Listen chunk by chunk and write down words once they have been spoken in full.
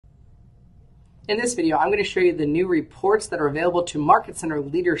In this video, I'm going to show you the new reports that are available to Market Center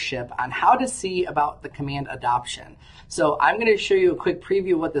leadership on how to see about the command adoption. So I'm going to show you a quick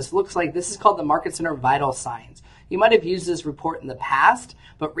preview of what this looks like. This is called the Market Center Vital Signs. You might have used this report in the past,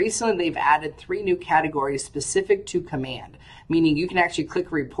 but recently they've added 3 new categories specific to command, meaning you can actually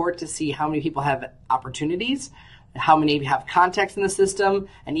click report to see how many people have opportunities, how many have contacts in the system,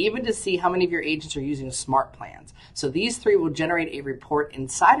 and even to see how many of your agents are using smart plans. So these 3 will generate a report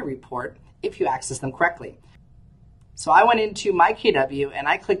inside a report if you access them correctly. So I went into MYKW and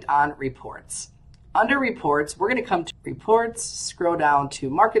I clicked on reports. Under reports, we're going to come to reports, scroll down to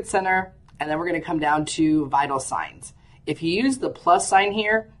Market Center, and then we're going to come down to vital signs. If you use the plus sign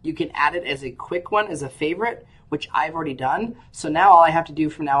here, you can add it as a quick one as a favorite, which I've already done. So now all I have to do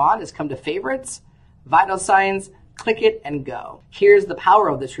from now on is come to favorites, vital signs, click it, and go. Here's the power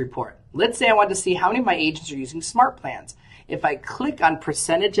of this report. Let's say I want to see how many of my agents are using smart plans. If I click on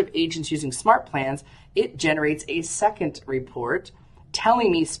percentage of agents using smart plans, it generates a second report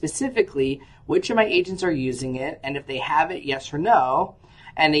telling me specifically which of my agents are using it and if they have it, yes or no.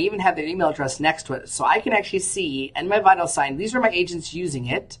 And they even have their email address next to it. So I can actually see in my vital sign, these are my agents using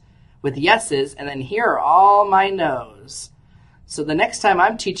it with yeses, and then here are all my nos. So the next time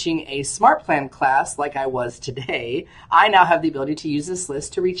I'm teaching a smart plan class like I was today, I now have the ability to use this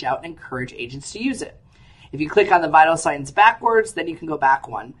list to reach out and encourage agents to use it. If you click on the vital signs backwards, then you can go back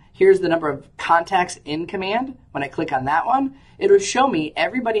one. Here's the number of contacts in command. When I click on that one, it'll show me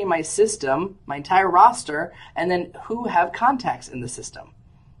everybody in my system, my entire roster, and then who have contacts in the system.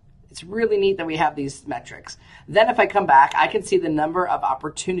 It's really neat that we have these metrics. Then if I come back, I can see the number of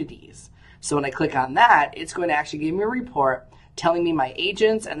opportunities. So when I click on that, it's going to actually give me a report telling me my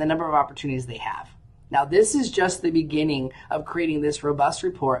agents and the number of opportunities they have. Now this is just the beginning of creating this robust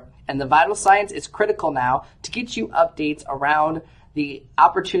report, and the vital signs is critical now to get you updates around the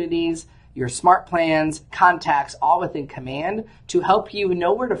opportunities, your smart plans, contacts, all within command to help you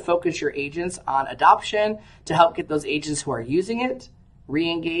know where to focus your agents on adoption, to help get those agents who are using it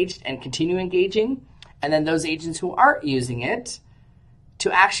re-engaged and continue engaging, and then those agents who aren't using it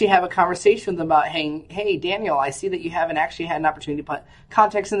to actually have a conversation with them about, hey Daniel, I see that you haven't actually had an opportunity to put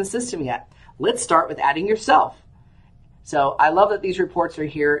contacts in the system yet. Let's start with adding yourself. So I love that these reports are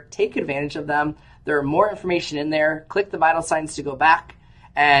here. Take advantage of them. There are more information in there. Click the vital signs to go back.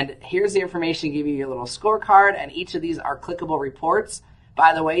 And here's the information to give you your little scorecard. And each of these are clickable reports.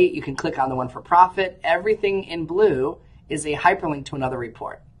 By the way, you can click on the one for profit. Everything in blue is a hyperlink to another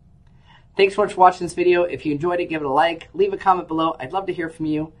report. Thanks so much for watching this video. If you enjoyed it, give it a like. Leave a comment below. I'd love to hear from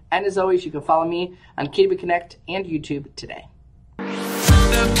you. And as always, you can follow me on MYKW Connect and YouTube today.